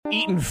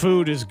Eating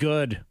food is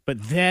good,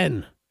 but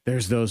then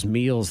there's those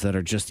meals that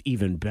are just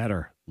even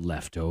better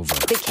left over.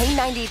 The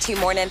K92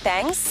 Morning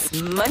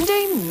Thangs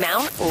Monday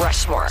Mount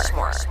Rushmore.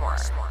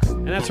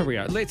 And that's where we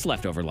are. It's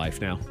leftover life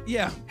now.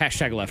 Yeah.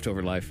 Hashtag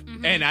leftover life.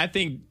 And I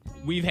think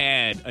we've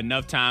had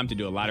enough time to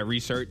do a lot of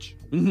research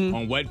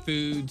on what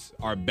foods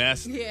are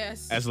best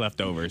as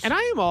leftovers. And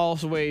I am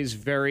always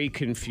very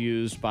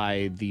confused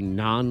by the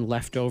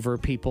non-leftover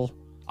people.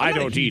 I not a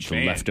don't huge eat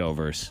fan.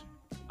 leftovers.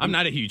 I'm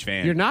not a huge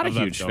fan. You're not of a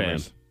huge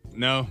leftovers.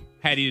 No.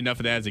 Had eaten enough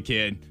of that as a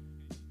kid.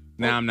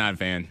 Now I'm not a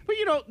fan.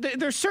 But,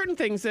 there's certain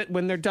things that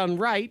when they're done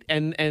right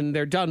and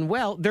they're done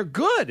well, they're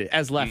good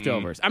as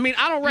leftovers. I mean,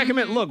 I don't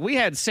recommend, look, we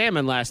had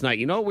salmon last night.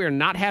 You know what we're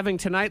not having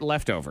tonight?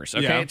 Leftovers,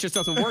 okay? Yeah. It just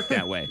doesn't work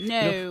that way.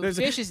 No, there's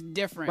fish is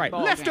different. Right,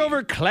 ball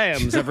leftover game.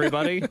 clams,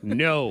 everybody.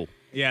 No.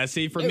 Yeah,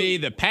 see, for me,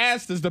 the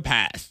past is the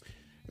past.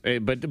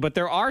 But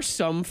there are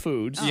some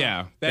foods.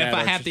 Yeah. That That if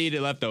I are have just- to eat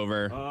it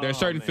leftover, there are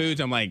certain foods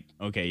I'm like,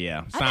 okay,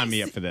 yeah, sign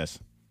me up for this.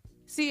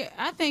 See,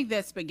 I think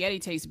that spaghetti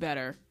tastes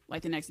better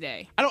like the next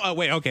day. I don't.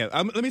 Wait. Okay.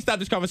 Let me stop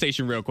this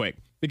conversation real quick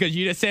because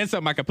you just said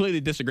something I completely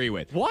disagree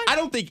with. What? I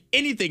don't think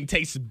anything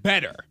tastes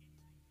better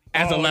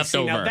as a See,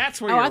 leftover. now that's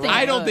where Oh, you're I think right.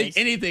 I it don't does. think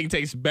anything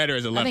tastes better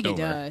as a I leftover. think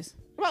it does.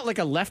 What about like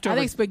a leftover? I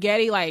think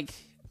spaghetti,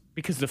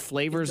 because the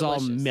flavors all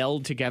delicious.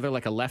 meld together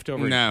like a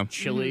leftover No.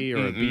 chili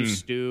or a beef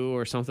stew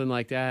or something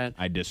like that.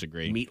 I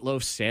disagree.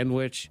 Meatloaf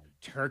sandwich,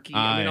 turkey,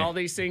 all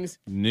these things.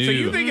 knew. So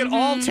you think it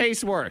all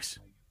tastes worse?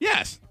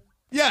 Yes.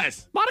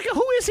 Yes. Monica,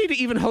 who is he to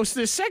even host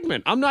this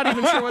segment? I'm not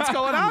even sure what's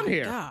going on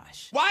here.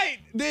 Gosh. Why?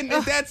 Then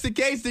if that's the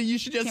case, then you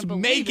should just Can't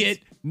believe make it.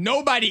 it.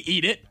 Nobody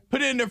eat it.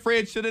 Put it in the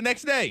fridge to the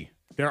next day.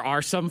 There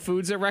are some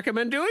foods that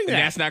recommend doing that.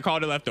 And that's not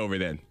called a leftover.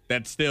 Then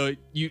that's still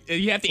you.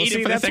 You have to Well, eat see,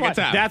 it for the that's second why,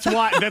 time. That's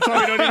why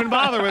we don't even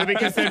bother with it,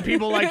 because then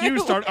people like you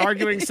start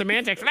arguing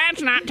semantics.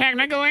 That's not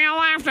technically a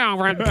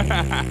leftover.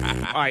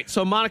 All right,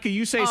 so Monica,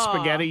 you say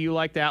spaghetti. You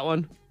like that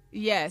one?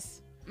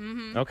 Yes.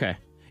 Okay.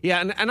 Yeah,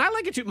 and I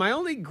like it too. My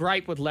only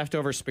gripe with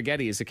leftover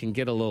spaghetti is it can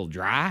get a little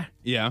dry.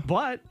 yeah.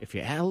 But if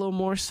you add a little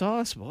more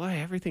sauce, boy,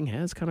 everything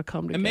has kind of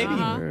come together.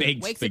 And maybe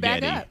baked Wakes it back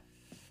spaghetti. up.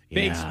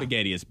 Baked Yeah.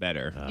 spaghetti is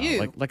better. Ew.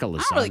 like a lasagna.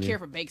 I don't really care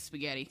for baked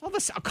spaghetti. Oh,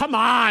 come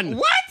on.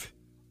 What?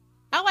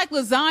 I like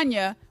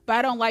lasagna, but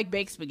I don't like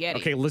baked spaghetti.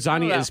 Okay,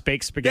 lasagna is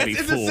baked spaghetti.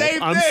 It's the fool.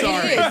 same I'm thing.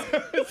 sorry. It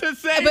is. It's the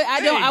same But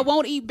I don't. thing. I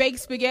won't eat baked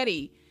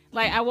spaghetti.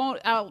 Like I won't.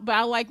 But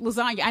I like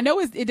lasagna. I know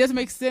it doesn't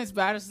make sense,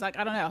 but I just like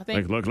I don't know. I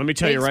think Look, let me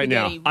tell you baked right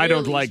now. spaghetti I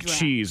don't really like strong.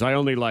 cheese. I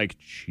only like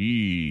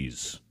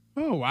cheese.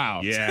 Oh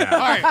wow. Yeah. All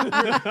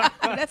right.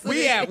 That's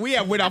we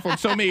have went off on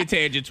so many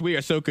tangents. We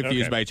are so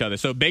confused Okay. by each other.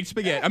 So baked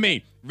spaghetti. I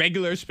mean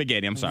regular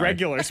spaghetti. I'm sorry.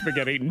 Regular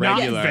spaghetti, not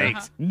Regular.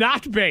 baked.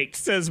 Not baked,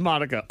 says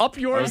Monica. Up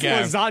yours, Okay.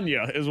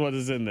 lasagna is what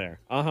is in there.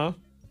 Uh-huh.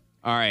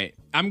 All right.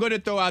 I'm going to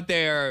throw out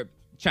there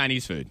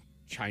Chinese food.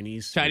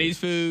 Chinese Chinese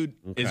food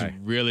is Okay.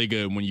 really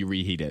good when you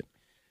reheat it.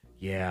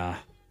 Yeah.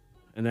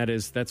 And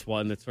that's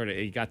one that's sort of,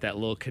 you got that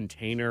little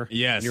container.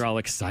 Yes. And you're all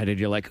excited.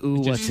 You're like,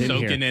 ooh, what's in here?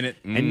 soaking in it.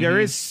 And there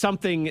is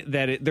something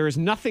there is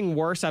nothing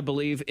worse, I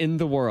believe, in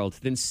the world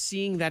than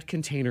seeing that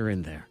container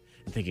in there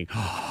and thinking,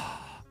 oh,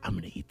 I'm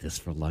going to eat this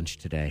for lunch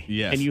today.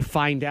 Yes. And you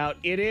find out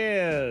it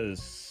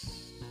is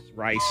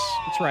rice.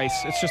 It's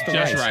rice. It's just the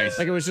Just rice. rice.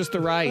 Like it was just the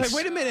rice.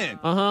 Like, wait a minute.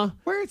 Uh-huh.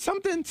 Where it's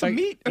something, some Like,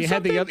 meat or you had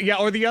something? the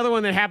other, or the other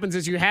one that happens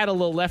is you had a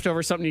little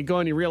leftover something, you go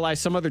and you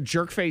realize some other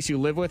jerk face you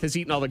live with has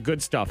eaten all the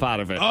good stuff out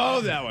of it. Oh,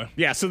 that one.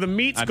 Yeah, so the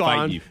meat's I'd fight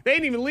gone. you. They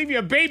didn't even leave you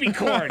a baby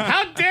corn.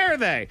 How dare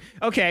they?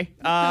 Okay,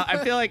 I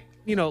feel like,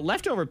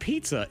 leftover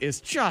pizza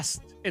is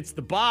just, it's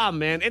the bomb,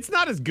 man. It's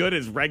not as good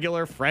as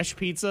regular fresh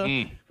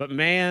pizza, but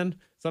man,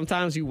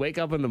 sometimes you wake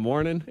up in the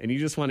morning and you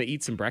just want to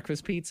eat some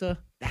breakfast pizza.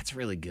 That's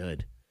really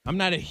good. I'm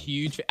not a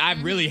huge fan. I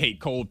really hate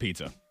cold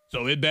pizza.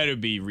 So it better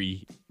be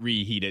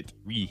reheated.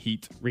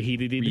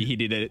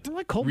 Reheated. It. I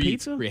like cold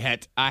pizza.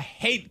 I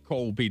hate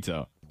cold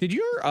pizza. Did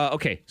your,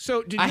 okay,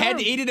 so did I your- had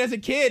to eat it as a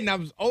kid, and I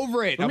was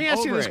over it. Let me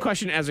ask you this it.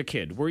 question as a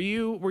kid. Were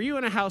you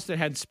in a house that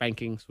had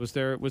spankings? Was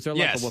there like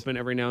Yes. a whooping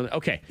every now and then?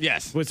 Okay.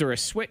 Yes. Was there a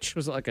switch?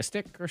 Was it like a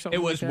stick or something?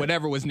 It was like that?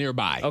 whatever was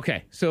nearby.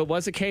 Okay. So it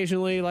was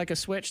occasionally like a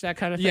switch, that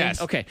kind of thing?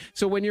 Yes. Okay.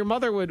 So when your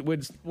mother would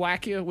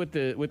whack you with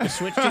the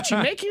switch, did she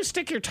make you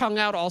stick your tongue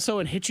out also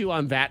and hit you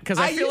on that? Because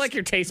I feel like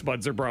your taste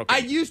buds are broken. I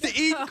used to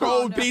eat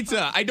cold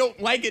pizza. I don't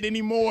like it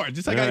anymore.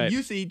 Just like All I right.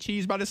 used to eat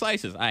cheese by the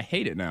slices. I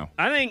hate it now.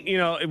 I think,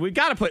 we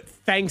got to put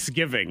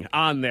Thanksgiving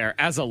on there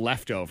as a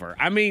leftover.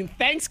 I mean,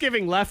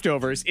 Thanksgiving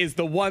leftovers is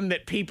the one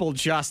that people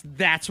that's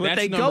what That's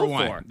they number go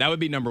one. for. That would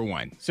be number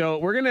one. So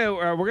we're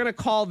gonna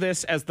call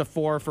this as the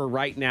 4 for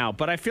right now,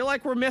 but I feel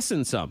like we're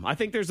missing some. I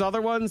think there's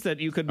other ones that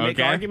you could make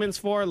Okay. arguments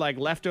for, like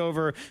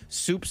leftover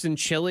soups and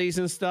chilies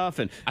and stuff,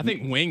 and I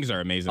think wings are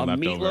amazing a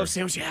leftover. meatloaf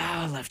sandwich.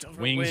 Yeah,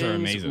 leftover Wings are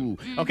amazing.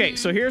 Ooh. Okay,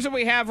 so here's what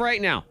we have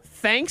right now: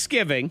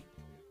 Thanksgiving,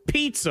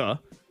 pizza,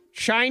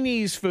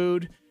 Chinese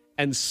food,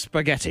 and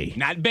spaghetti.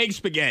 Not baked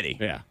spaghetti.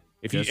 Yeah,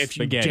 if Just you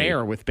spaghetti.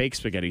 dare with baked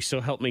spaghetti, so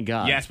help me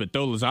God. Yes, but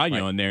throw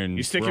lasagna on there and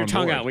You stick we're your on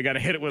tongue board. out. We got to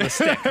hit it with a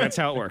stick. That's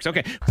how it works.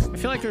 Okay, I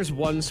feel like there's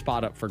one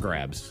spot up for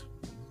grabs.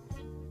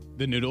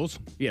 The noodles.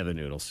 Yeah, the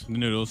noodles. The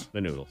noodles.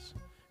 The noodles.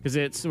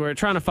 because we're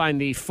trying to find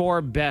the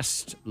 4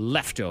 best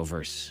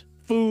leftovers.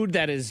 Food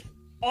that is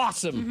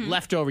awesome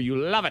leftover. You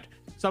love it.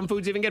 Some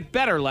foods even get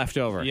better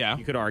leftover. Yeah.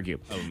 You could argue.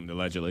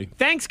 Allegedly.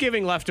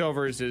 Thanksgiving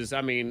leftovers is,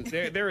 I mean,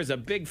 there is a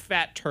big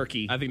fat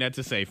turkey. I think that's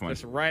a safe one.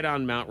 That's right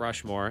on Mount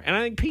Rushmore. And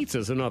I think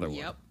pizza's another one.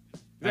 Yep.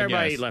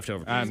 Everybody eat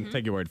leftovers.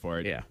 Take your word for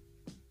it. Yeah.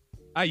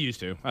 I used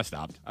to. I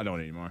stopped. I don't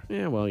anymore.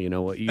 Yeah, well, you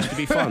know what? It used to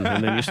be fun,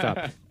 and then you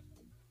stopped.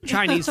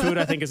 Chinese food,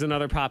 I think, is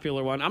another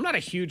popular one. I'm not a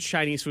huge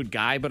Chinese food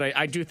guy, but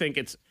I do think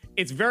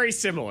it's very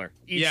similar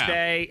each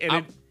day,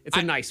 and it's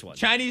a nice one.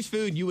 Chinese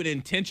food, you would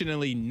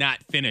intentionally not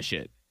finish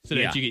it so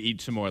that you could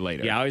eat some more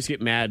later. Yeah, I always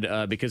get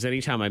mad because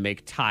anytime I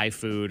make Thai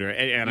food,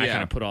 and I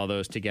kind of put all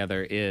those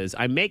together, is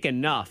I make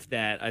enough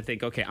that I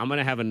think, okay, I'm going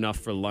to have enough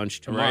for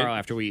lunch tomorrow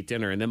after we eat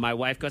dinner. And then my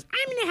wife goes,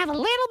 I'm going to have a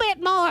little bit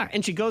more.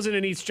 And she goes in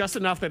and eats just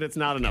enough that it's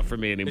not enough for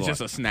me anymore. It's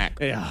just a snack.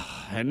 Yeah.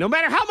 And no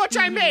matter how much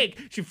I make,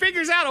 she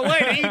figures out a way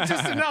to eat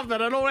just enough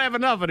that I don't have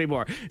enough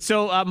anymore.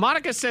 So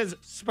Monica says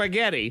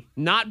spaghetti,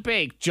 not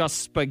baked, just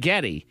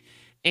spaghetti.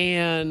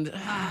 And,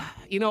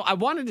 I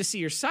wanted to see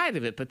your side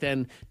of it, but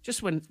then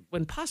just when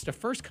pasta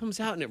first comes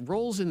out and it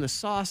rolls in the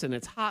sauce and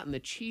it's hot and the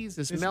cheese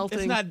is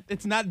melting.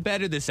 It's not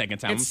better the second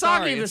time. It's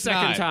soggy the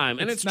second time,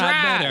 and it's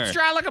dry. Better. It's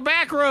dry like a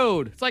back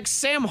road. It's like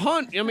Sam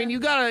Hunt. I mean, you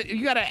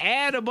gotta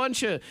add a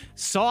bunch of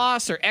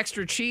sauce or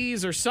extra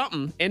cheese or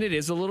something, and it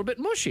is a little bit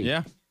mushy.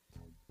 Yeah.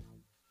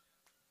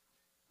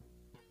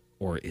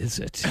 Or is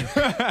it? So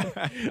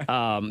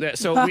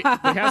we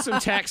have some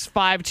text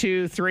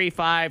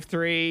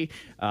 52353.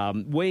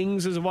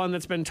 Wings is one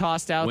that's been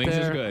tossed out there. Wings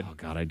is good. Oh,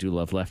 God, I do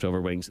love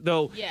leftover wings.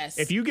 Though, yes.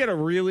 If you get a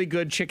really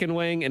good chicken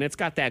wing and it's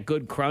got that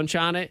good crunch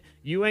on it,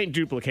 you ain't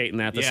duplicating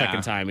that the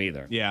second time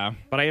either. Yeah.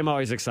 But I am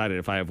always excited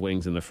if I have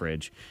wings in the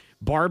fridge.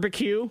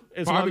 Barbecue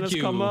is one that's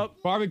come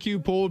up. Barbecue,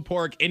 pulled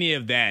pork, any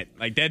of that.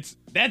 Like, that's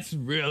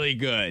really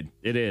good.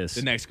 It is.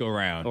 The next go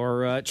round.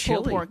 Or chili.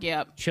 Pulled pork,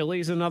 yep.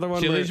 Chili's another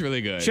one. Chili's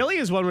really good. Chili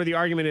is one where the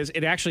argument is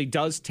it actually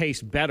does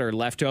taste better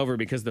left over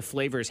because the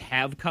flavors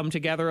have come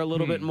together a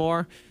little bit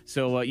more.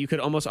 So you could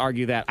almost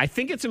argue that. I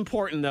think it's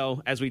important,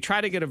 though, as we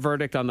try to get a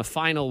verdict on the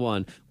final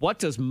one, what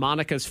does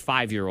Monica's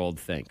 5-year-old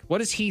think? What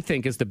does he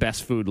think is the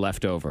best food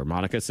left over?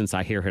 Monica, since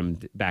I hear him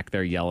back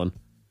there yelling.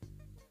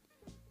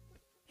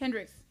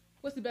 Hendrix,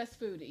 what's the best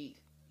food to eat?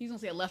 He's going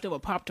to say a leftover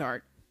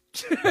Pop-Tart.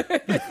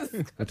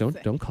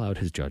 Don't cloud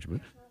his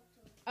judgment.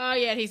 Oh,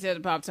 yeah, he said a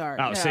Pop-Tart.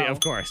 Oh, no. see,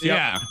 of course. Yep.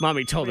 Yeah.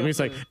 Mommy told him. He's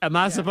like, am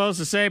I supposed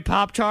to say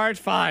Pop-Tart?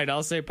 Fine,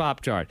 I'll say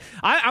Pop-Tart.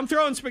 I'm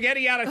throwing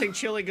spaghetti out. I think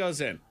chili goes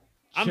in.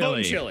 I'm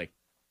voting chili.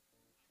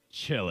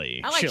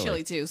 Chili. I like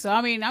chili, too. So,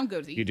 I mean, I'm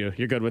good to eat. You do?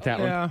 You're good with that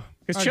one?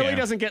 Because chili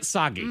doesn't get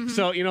soggy.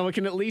 So, we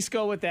can at least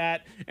go with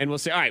that. And we'll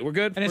say, all right, we're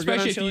good. And we're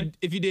especially good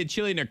if you did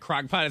chili in a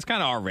crock pot, it's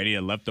kind of already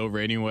a leftover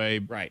anyway.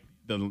 Right.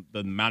 The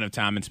amount of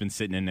time it's been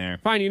sitting in there.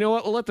 Fine, you know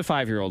what? We'll let the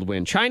 5-year-old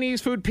win.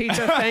 Chinese food,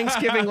 pizza,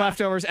 Thanksgiving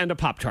leftovers, and a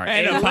Pop-Tart.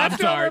 And a Pop-Tart.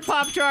 Leftover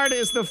Pop-Tart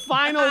is the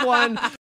final one.